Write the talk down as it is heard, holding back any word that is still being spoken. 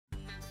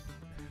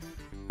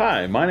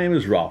Hi, my name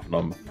is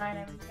Rothnum, My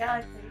name is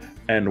Galaxy.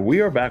 and we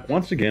are back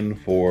once again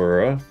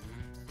for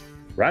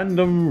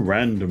Random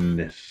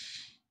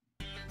Randomness.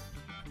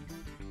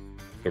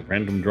 The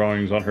random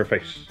drawings on her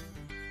face.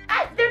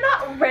 They're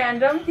not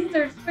random. These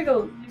are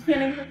squiggles. You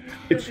can't even.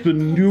 It's the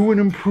new and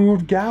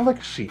improved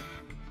Galaxy.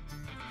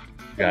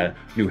 Got a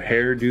new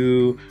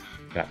hairdo,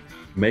 got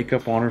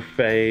makeup on her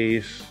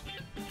face.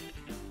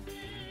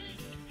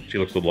 She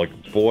looks a little like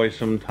a boy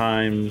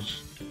sometimes.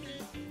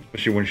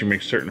 Especially when she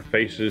makes certain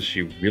faces,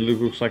 she really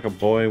looks like a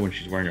boy when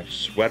she's wearing a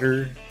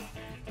sweater.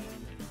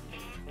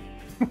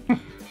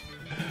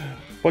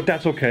 But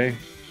that's okay,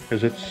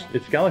 because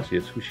it's Galaxy,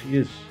 it's who she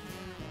is.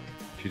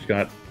 She's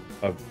got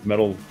a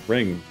metal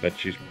ring that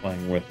she's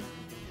playing with.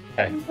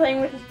 Hey. I've been playing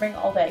with this ring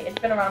all day. It's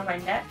been around my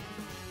neck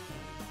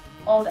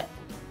all day.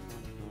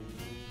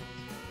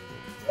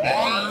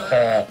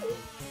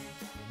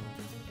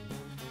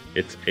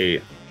 It's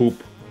a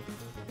hoop.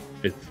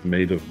 It's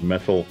made of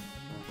metal.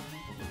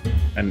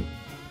 And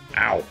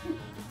ow.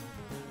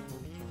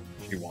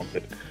 She wants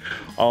it.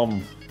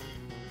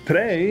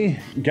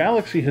 Today,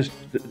 Galaxy has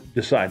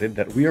decided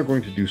that we are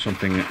going to do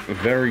something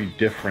very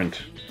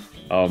different.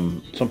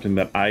 Something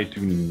that I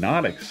do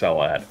not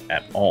excel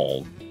at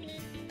all.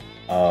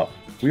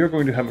 We are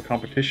going to have a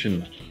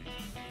competition.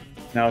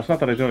 Now, it's not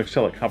that I don't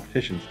excel at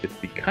competitions. It's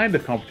the kind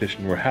of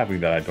competition we're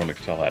having that I don't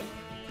excel at.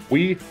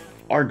 We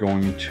are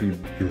going to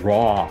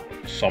draw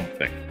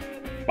something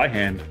by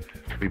hand.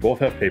 We both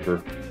have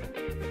paper.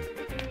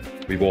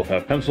 We both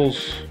have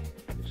pencils.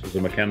 This is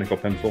a mechanical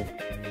pencil.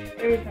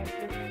 There's my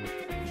sister.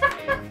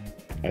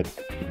 That's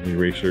an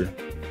eraser.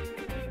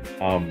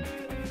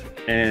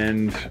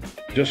 And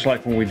just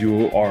like when we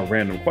do our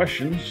random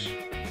questions,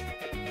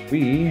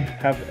 we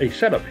have a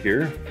setup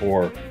here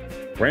for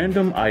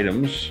random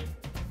items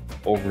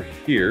over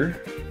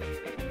here.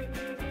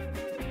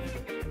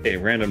 A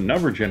random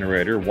number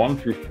generator, 1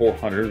 through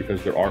 400,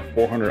 because there are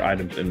 400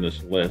 items in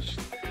this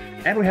list.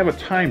 And we have a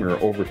timer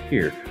over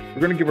here. We're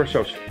going to give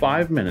ourselves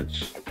 5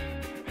 minutes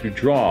to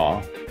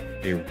draw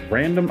a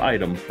random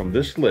item from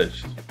this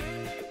list,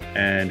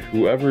 and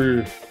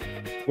whoever's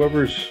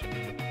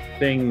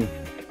thing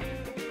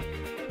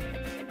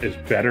is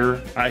better,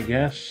 I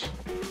guess,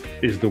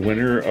 is the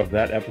winner of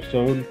that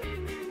episode.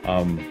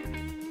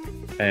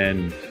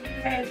 And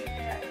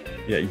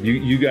yeah,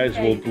 you guys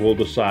will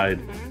decide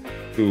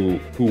who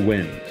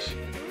wins.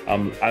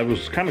 I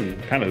was kind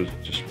of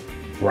just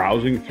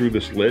browsing through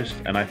this list,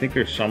 and I think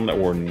there's some that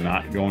we're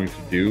not going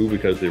to do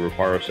because they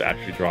require us to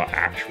actually draw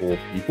actual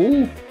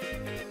people.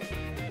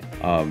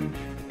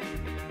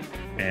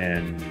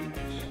 And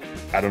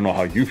I don't know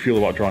how you feel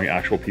about drawing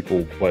actual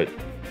people, but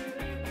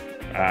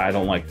I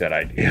don't like that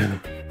idea.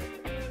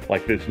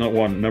 Like, there's no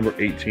one, number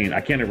 18.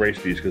 I can't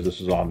erase these because this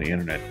is on the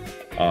internet.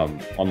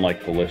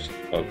 Unlike the list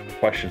of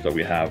questions that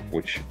we have,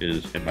 which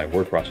is in my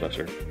word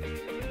processor.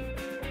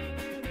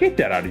 Get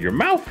that out of your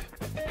mouth!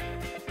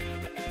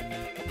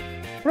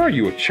 What are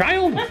you, a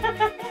child?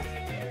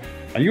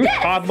 Are you a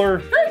toddler?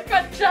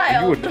 I'm a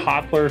child. Are you a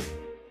toddler?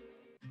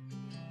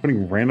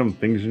 Putting random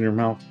things in your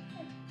mouth?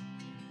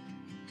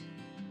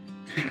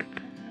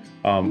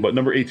 But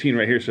number 18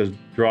 right here says,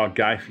 draw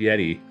Guy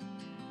Fieri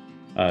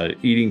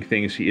eating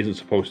things he isn't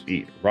supposed to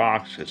eat.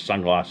 Rocks, his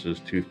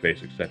sunglasses,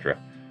 toothpaste, etc.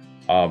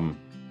 Guy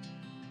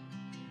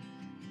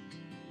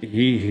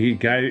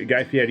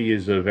Fieri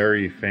is a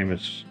very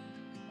famous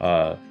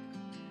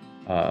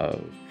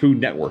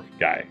Food Network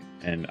guy,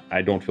 and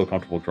I don't feel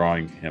comfortable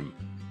drawing him.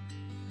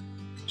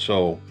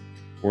 So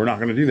we're not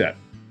going to do that.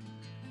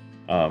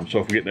 So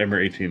if we get number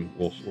 18,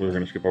 we're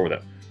going to skip over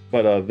that.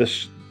 But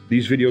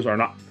these videos are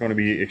not going to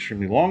be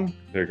extremely long.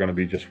 They're going to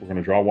be we're going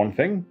to draw one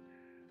thing,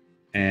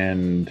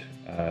 and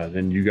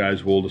then you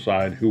guys will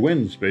decide who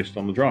wins based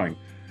on the drawing.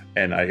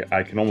 And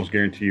I can almost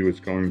guarantee you it's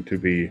going to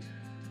be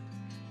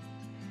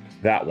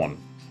that one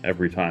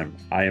every time.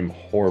 I am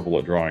horrible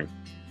at drawing.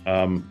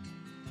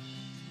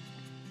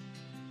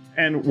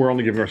 And we're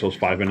only giving ourselves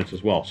 5 minutes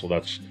as well, so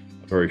that's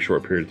a very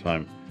short period of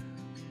time.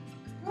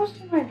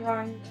 Most of my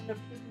drawings end up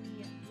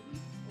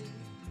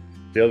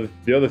taking me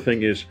The other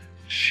thing is,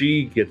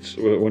 she gets,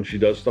 when she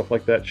does stuff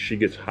like that, she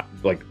gets,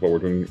 like what we're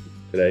doing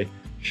today,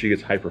 she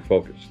gets hyper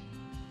focused.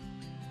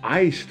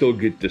 I still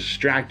get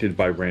distracted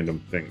by random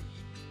things.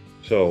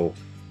 So,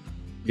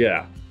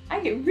 yeah. I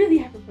get really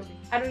hyper-focused.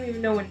 I don't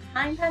even know when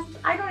time passes.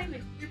 I don't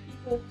even hear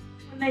people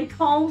when they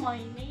call my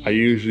name. I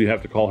usually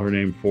have to call her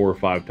name 4 or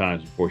 5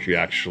 times before she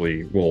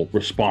actually will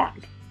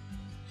respond.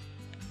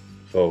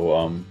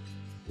 So,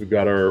 we've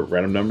got our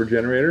random number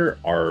generator,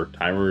 our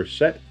timer is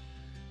set,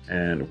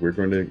 and we're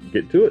going to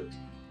get to it.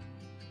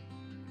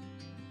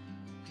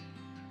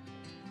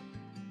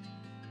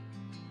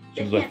 As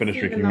soon as I finish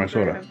drinking my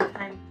soda. It's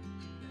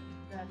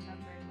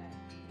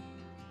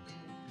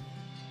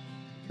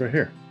right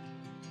here.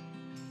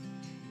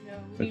 No,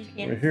 you It's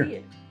can't right here. see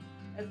it.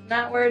 That's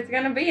not where it's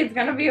gonna be. It's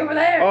gonna be over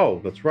there. Oh,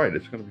 that's right.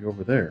 It's going to be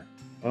over there.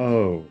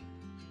 Oh,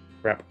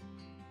 crap.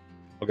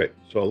 Okay,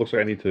 so it looks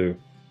like I need to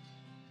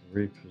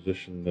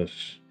reposition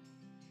this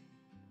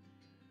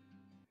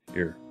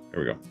here. There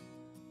we go.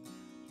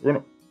 We're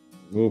going to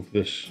move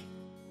this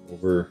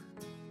over.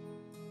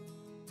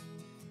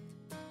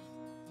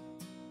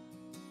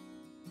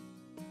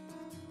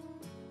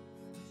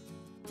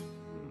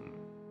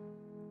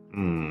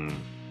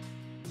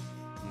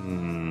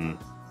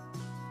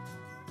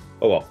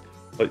 Oh well,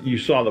 but you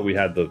saw that we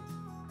had the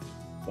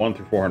 1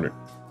 through 400.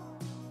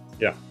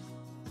 Yeah,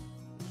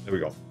 there we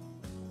go.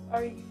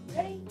 Are you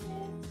ready?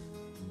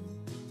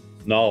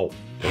 No.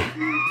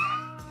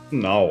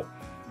 No.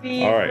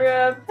 Be All right.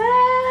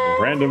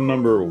 prepared. Random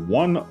number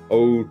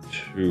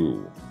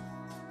 102.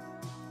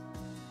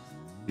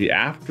 The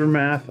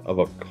aftermath of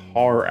a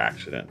car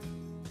accident.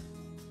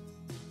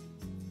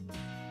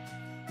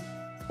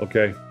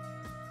 Okay.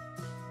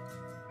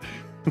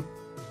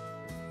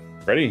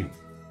 Ready?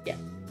 Yeah.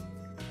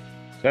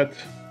 Set.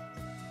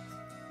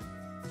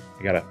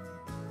 I gotta.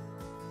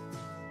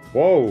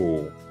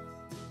 Whoa.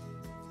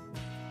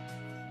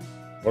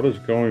 What is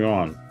going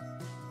on?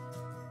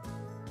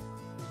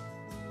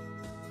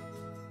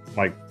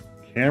 My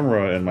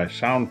camera and my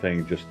sound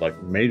thing just like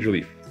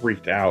majorly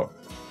freaked out.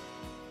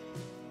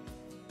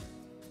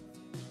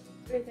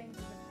 Everything's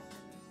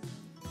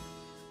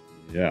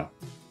Yeah.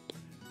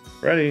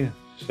 Ready,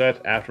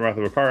 set, aftermath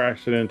of a car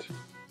accident,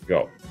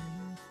 go.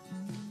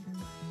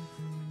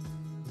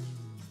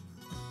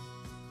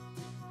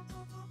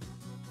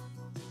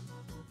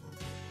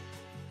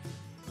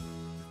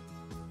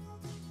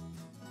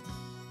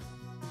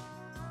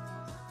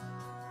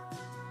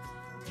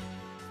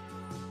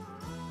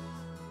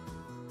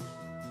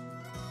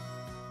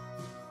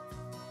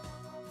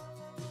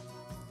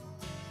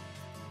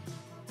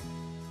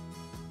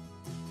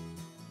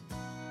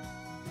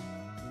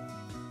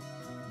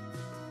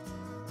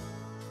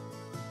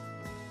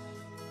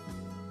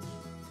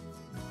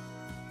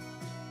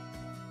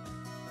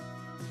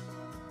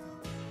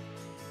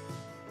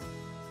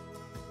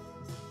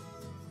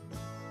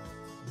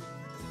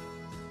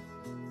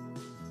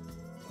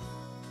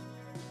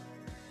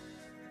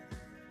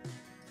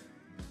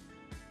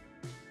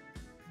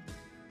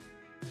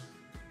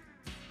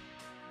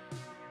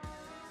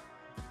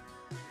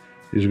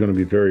 These are going to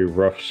be very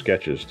rough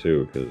sketches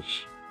too, because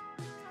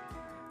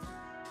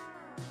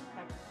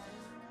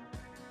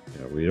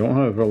yeah, we don't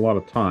have a lot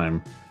of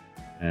time,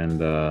 and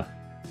what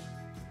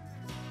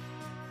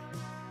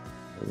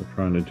we're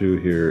trying to do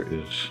here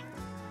is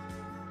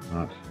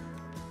not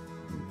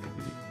going to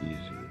be easy.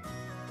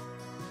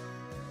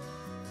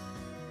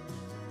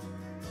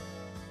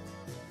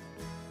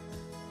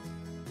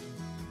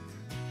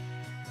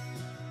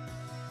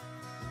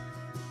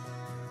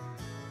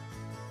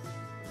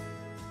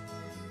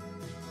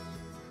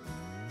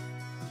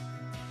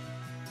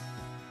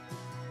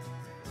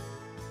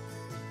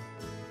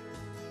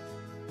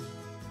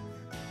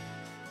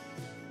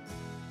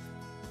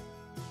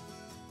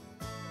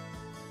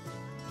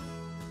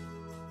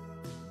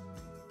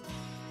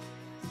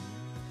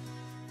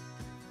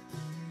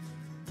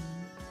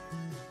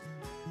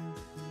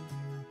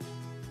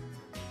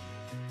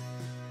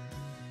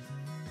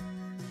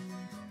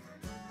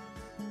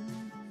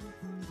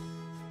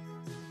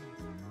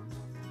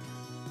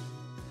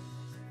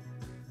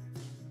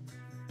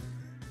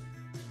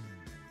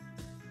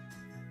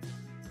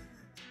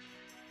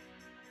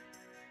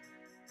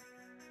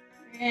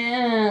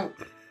 Yeah.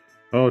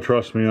 Oh,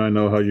 trust me, I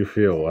know how you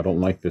feel. I don't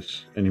like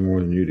this any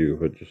more than you do,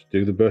 but just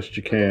do the best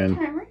you can.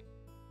 Timer.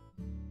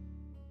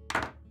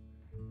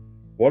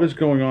 What is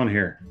going on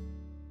here?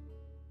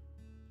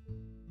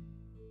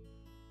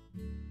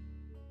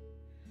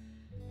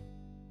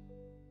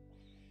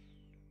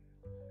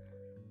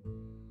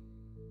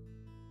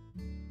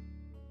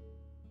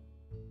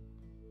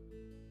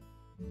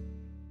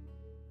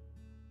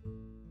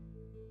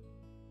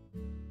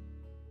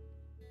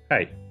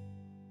 Hey.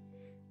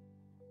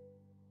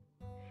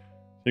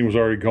 Thing was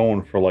already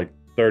going for like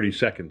 30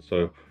 seconds,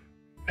 so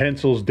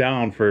pencils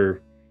down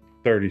for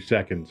 30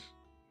 seconds.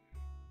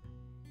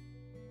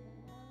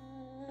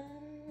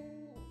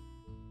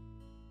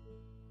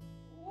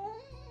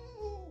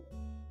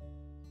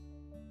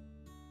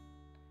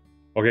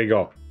 Okay,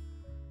 go.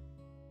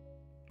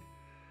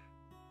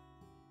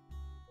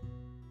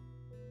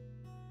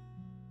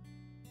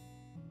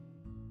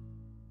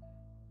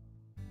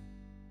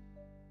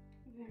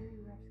 Very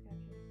rough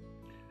sketches.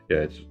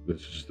 Yeah,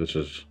 this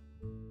is.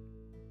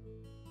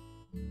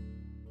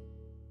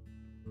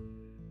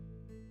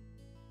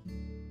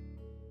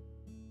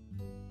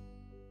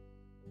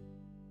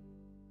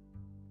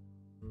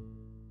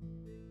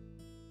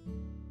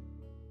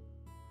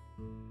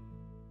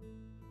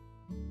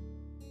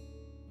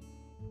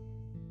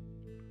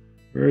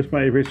 Where's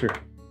my eraser?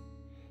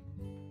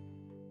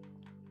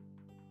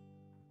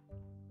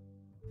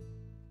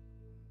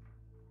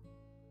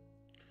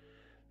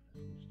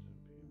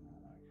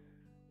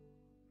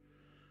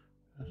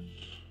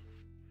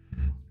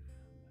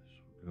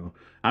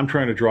 I'm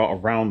trying to draw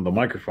around the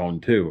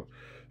microphone too.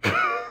 I'm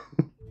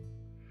gonna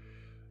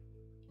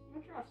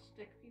draw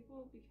stick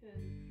people because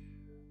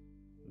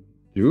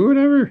Do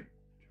whatever.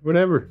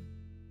 Whatever.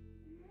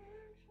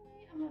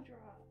 actually I'm gonna draw.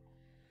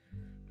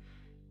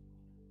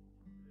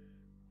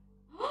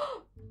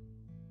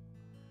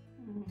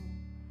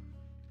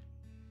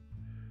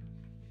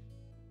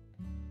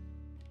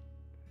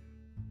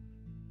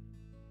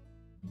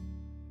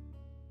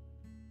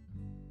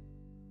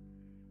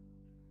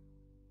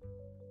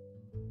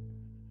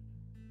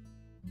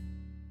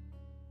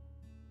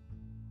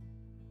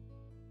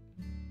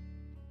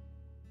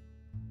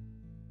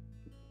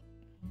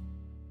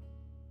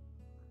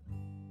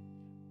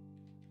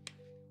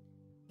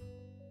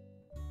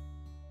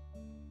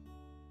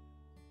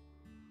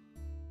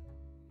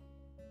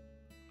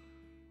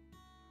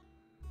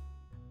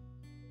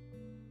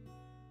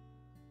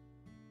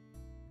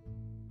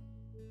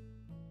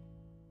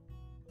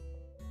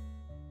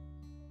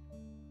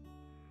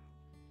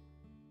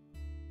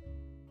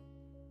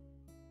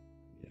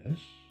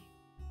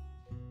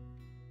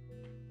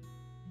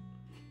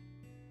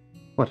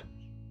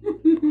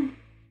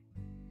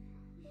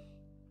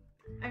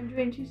 I'm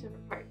doing 2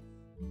 separate parts.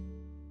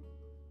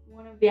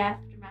 One of the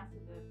aftermath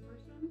of the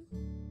first ones.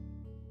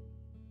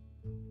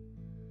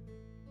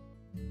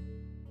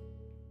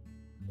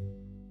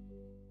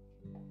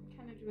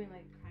 Kind of doing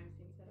like crime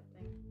scene setup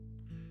thing.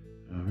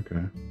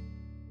 Okay.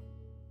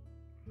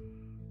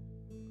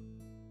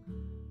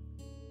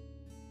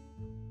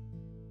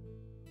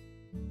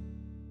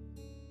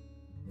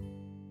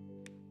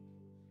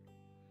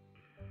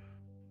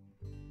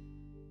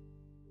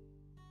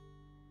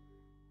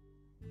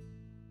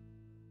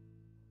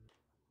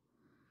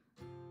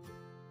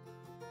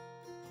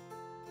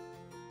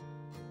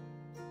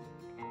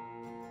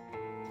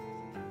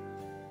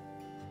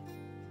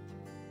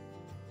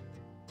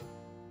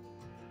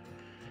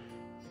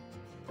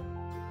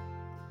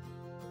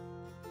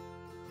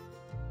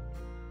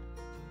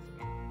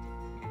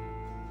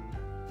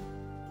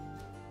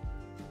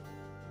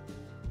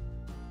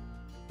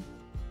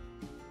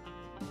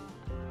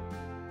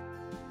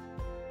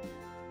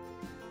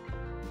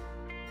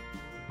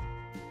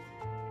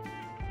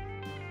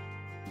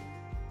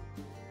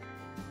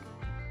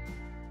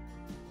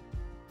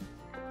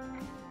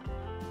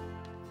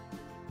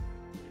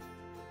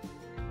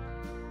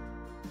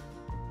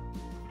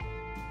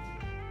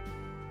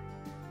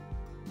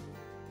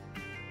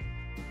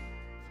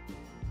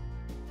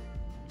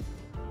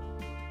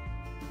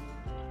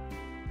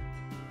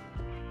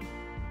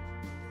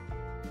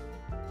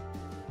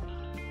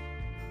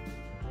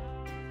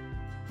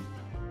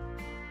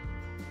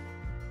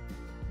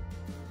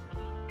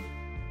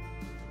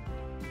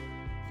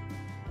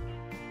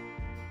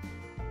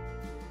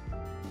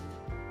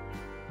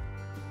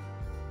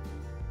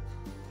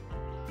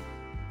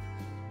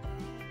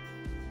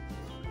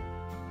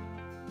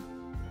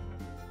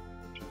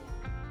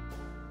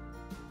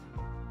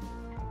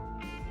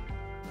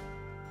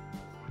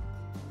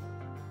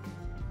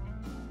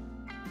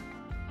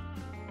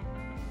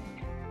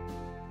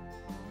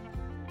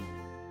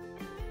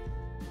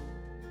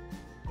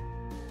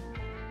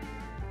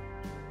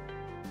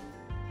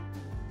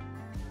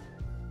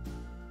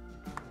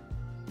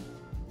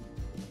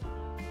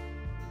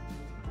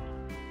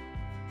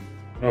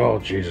 Oh,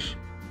 Jesus.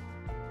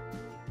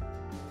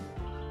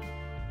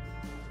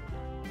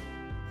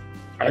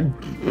 I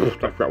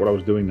forgot what I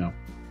was doing now.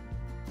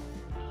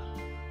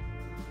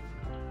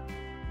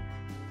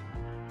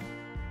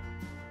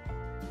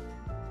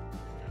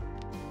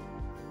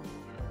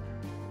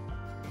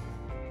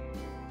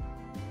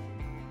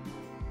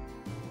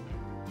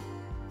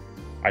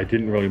 I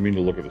didn't really mean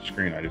to look at the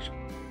screen. I just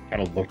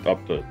kind of looked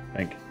up to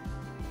think.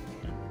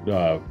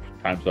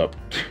 Time's up.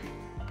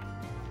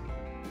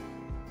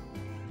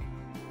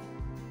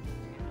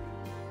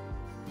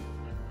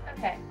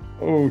 Okay.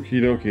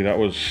 Okie dokie, that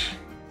was...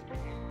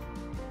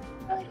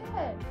 Really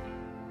good.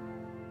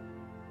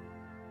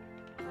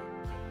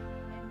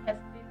 And test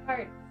these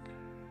parts.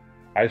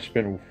 I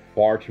spent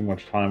far too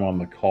much time on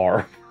the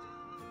car.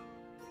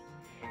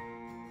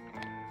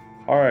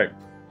 Alright,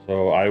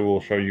 so I will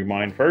show you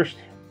mine first.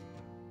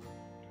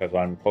 Because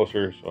I'm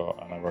closer, so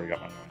and I've already got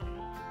mine.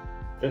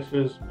 This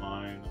is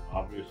mine.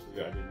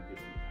 Obviously, I didn't get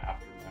the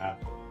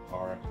aftermath of the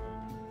car accident.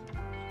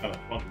 It's kind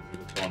of funny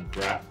because it's on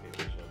graph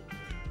paper, so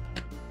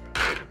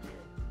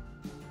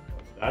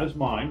that is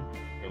mine.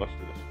 Here, let's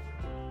do this.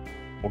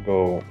 We'll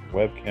go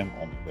webcam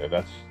only. There,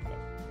 that's better.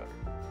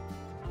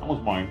 That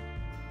was mine.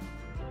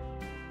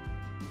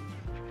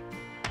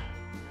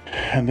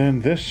 And then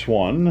this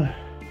one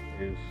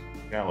is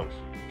Galaxy.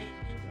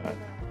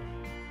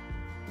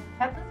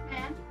 Have this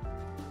man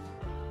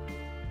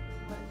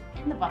was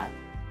in the bus.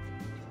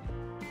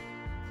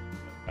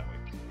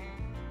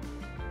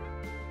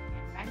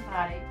 And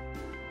body.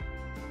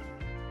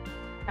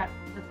 Got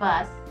the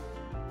bus.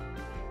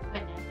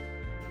 Witness.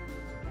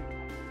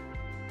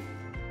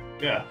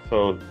 Yeah,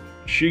 so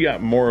she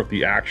got more of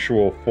the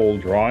actual full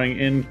drawing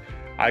in.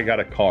 I got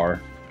a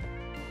car.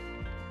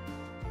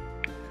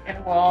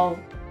 And wall.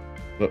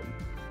 The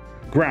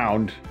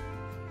ground.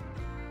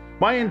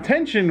 My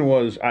intention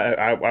was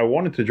I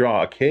wanted to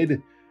draw a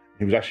kid.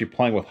 He was actually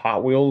playing with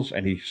Hot Wheels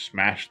and he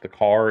smashed the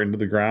car into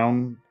the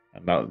ground.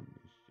 And now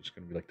it's just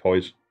gonna be like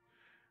toys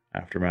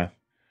aftermath.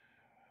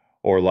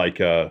 Or like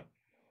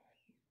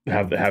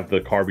have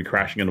the car be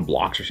crashing into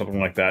blocks or something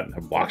like that and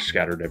have blocks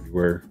scattered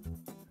everywhere.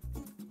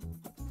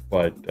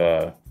 But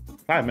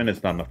 5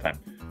 minutes, not enough time.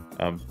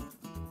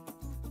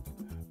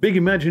 Big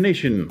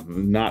imagination,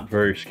 not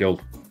very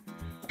skilled.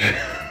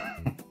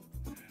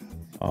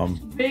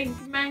 Big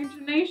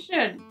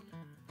imagination.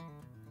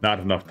 Not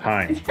enough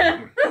time.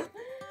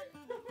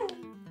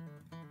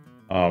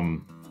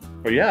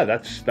 But yeah,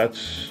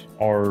 that's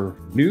our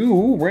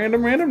new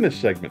random randomness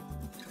segment.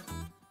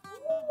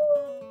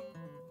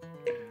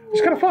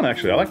 It's kind of fun,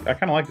 actually. I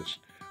kind of like this.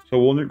 So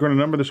we're going to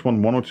number this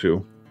one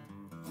 102,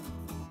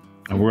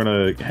 and we're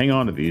going to hang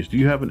on to these. Do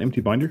you have an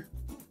empty binder?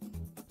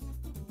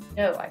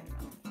 No, I do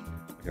not.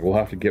 Okay, we'll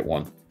have to get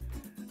one,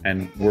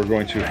 and we're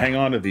going to hang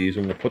on to these,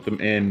 and we'll put them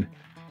in,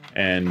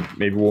 and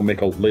maybe we'll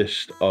make a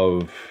list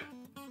of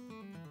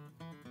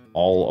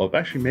all of...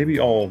 Actually, maybe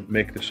I'll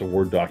make this a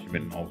Word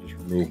document and I'll just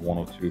remove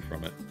 102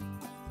 from it.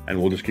 And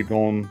we'll just keep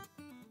going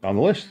on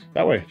the list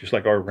that way, just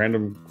like our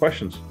random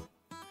questions.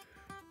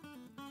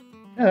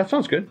 Yeah, that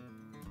sounds good.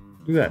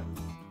 Do that.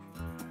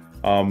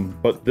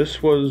 But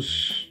this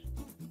was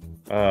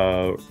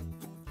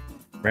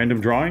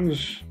random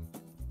drawings.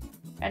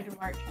 Random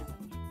art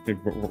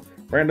challenge.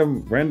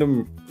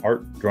 Random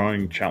art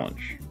drawing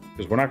challenge.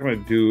 Because we're not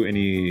going to do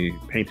any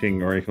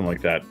painting or anything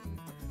like that.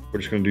 We're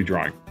just going to do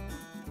drawing,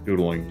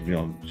 doodling, you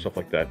know, stuff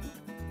like that.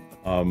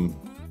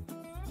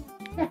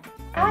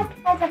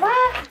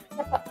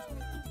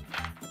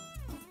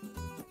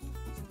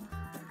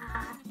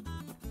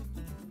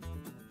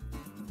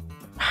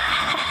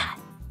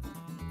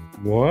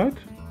 What?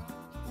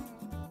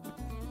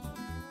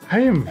 I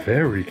am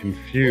very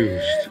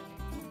confused.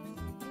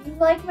 You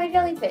like my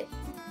jellyfish?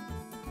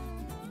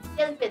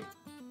 Jellyfish.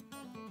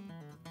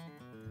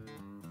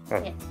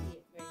 Oh. Can't see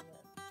it very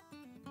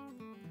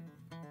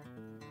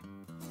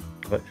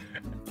well. But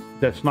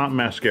that's not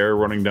mascara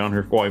running down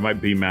her. Well, it might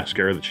be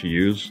mascara that she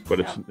used, but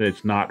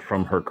it's not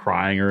from her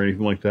crying or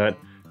anything like that.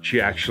 She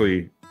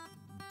actually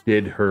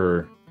did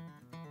her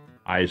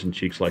eyes and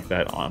cheeks like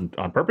that on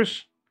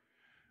purpose.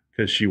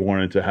 Because she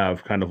wanted to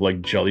have kind of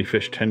like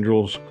jellyfish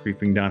tendrils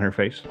creeping down her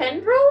face.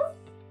 Tendrils?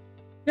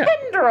 Yeah.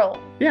 Tendrils.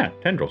 Yeah,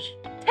 tendrils.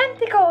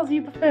 Tentacles,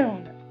 you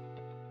buffoon.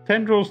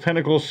 Tendrils,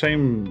 tentacles,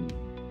 same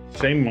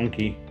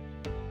monkey.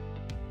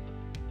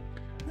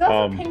 There's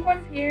also pink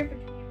ones here,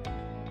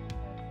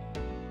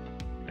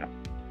 but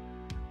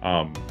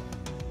yeah.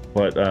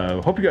 But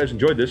hope you guys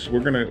enjoyed this.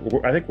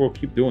 I think we'll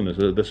keep doing this.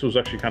 This was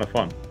actually kind of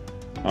fun.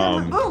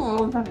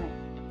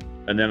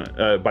 And then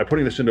by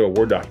putting this into a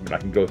Word document, I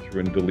can go through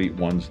and delete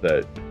ones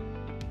that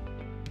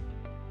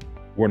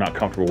we're not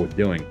comfortable with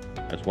doing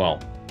as well.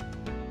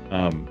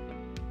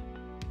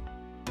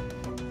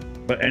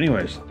 But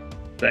anyways,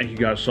 thank you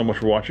guys so much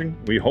for watching.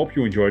 We hope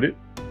you enjoyed it.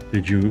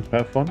 Did you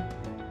have fun?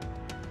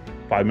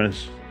 5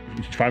 minutes.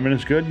 5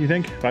 minutes good, you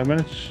think? 5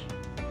 minutes?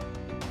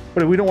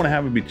 But we don't want to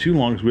have it be too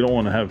long because we don't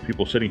want to have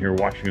people sitting here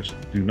watching us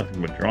do nothing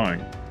but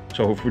drawing.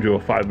 So if we do a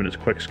 5 minutes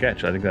quick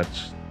sketch, I think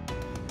that's...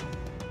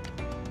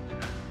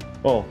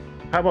 Well,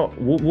 how about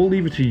we'll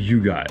leave it to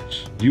you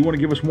guys. Do you want to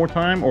give us more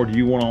time, or do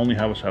you want to only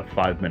have us have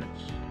 5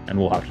 minutes? And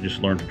we'll have to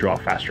just learn to draw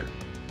faster.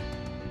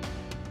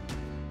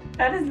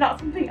 that is not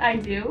something I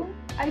do.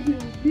 I do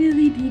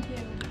really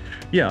detailed.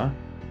 Yeah,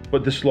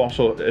 but this will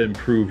also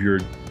improve your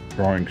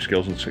drawing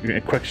skills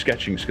and quick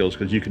sketching skills,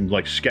 because you can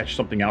like sketch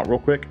something out real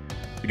quick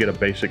to get a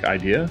basic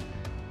idea,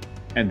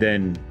 and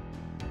then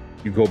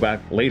you go back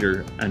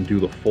later and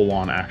do the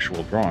full-on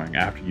actual drawing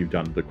after you've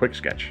done the quick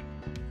sketch.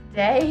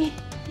 Today,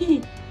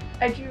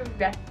 I drew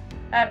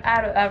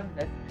out of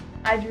this.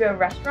 I drew a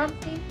restaurant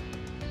scene.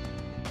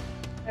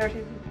 There were two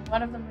people.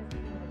 One of them was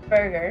eating a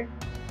burger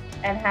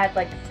and had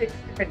like 6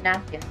 different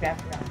napkins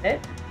wrapped around it.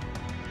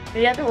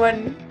 The other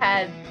one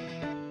had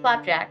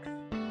flapjacks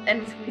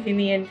and squeezing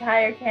the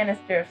entire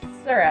canister of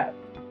syrup.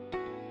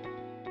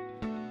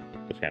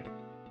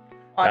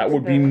 That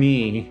would be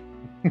me.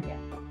 Yeah.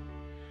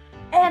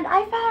 And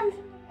I found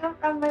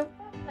something on my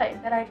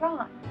website that I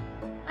draw.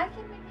 I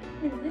can make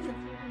it in lizards so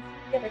you can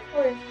see the other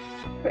colors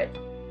through it.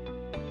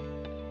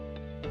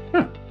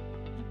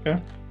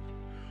 Okay.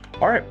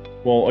 All right.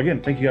 Well,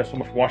 again, thank you guys so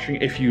much for watching.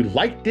 If you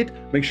liked it,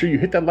 make sure you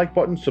hit that like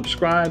button,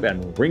 subscribe,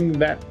 and ring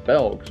that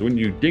bell. Because when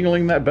you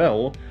ding-a-ling that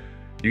bell,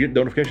 you get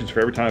notifications for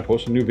every time I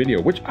post a new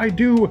video, which I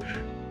do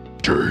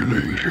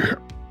daily.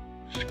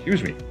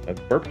 Excuse me.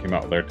 That burp came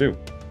out there, too.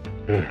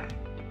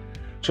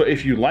 So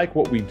if you like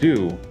what we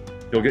do,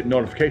 you'll get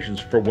notifications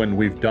for when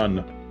we've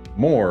done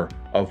more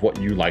of what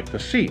you like to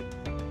see.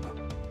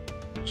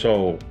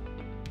 So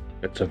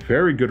it's a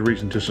very good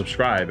reason to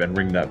subscribe and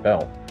ring that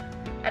bell.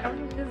 I don't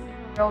think this is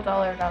a real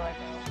dollar bill.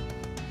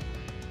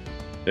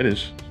 It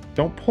is.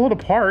 Don't pull it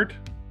apart.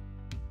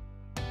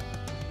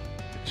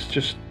 It's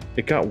just,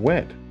 it got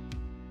wet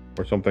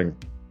or something.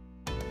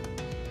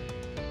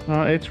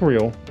 It's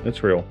real.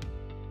 It's real.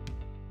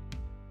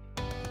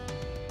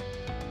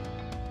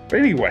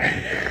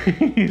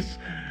 Anyways,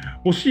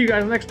 we'll see you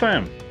guys next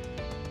time.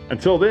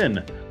 Until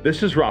then,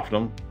 this is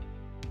Rofnum.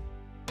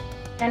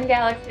 And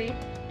Galaxy.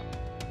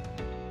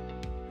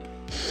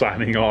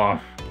 Signing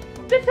off.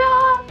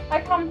 Ta-ta!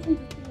 I commented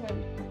to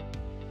him.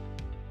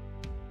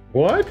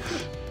 What?